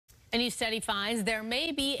A new study finds there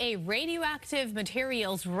may be a radioactive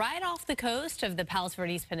materials right off the coast of the Palos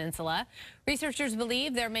Verdes Peninsula. Researchers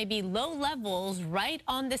believe there may be low levels right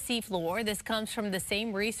on the seafloor. This comes from the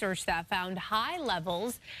same research that found high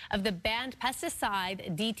levels of the banned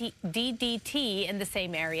pesticide DDT in the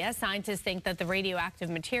same area. Scientists think that the radioactive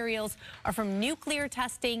materials are from nuclear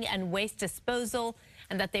testing and waste disposal,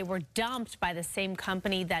 and that they were dumped by the same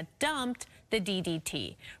company that dumped the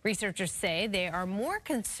DDT. Researchers say they are more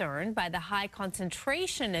concerned by the high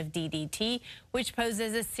concentration of DDT, which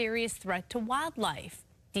poses a serious threat to wildlife.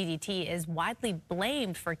 DDT is widely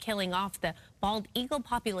blamed for killing off the bald eagle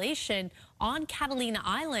population on Catalina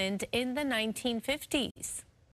Island in the 1950s.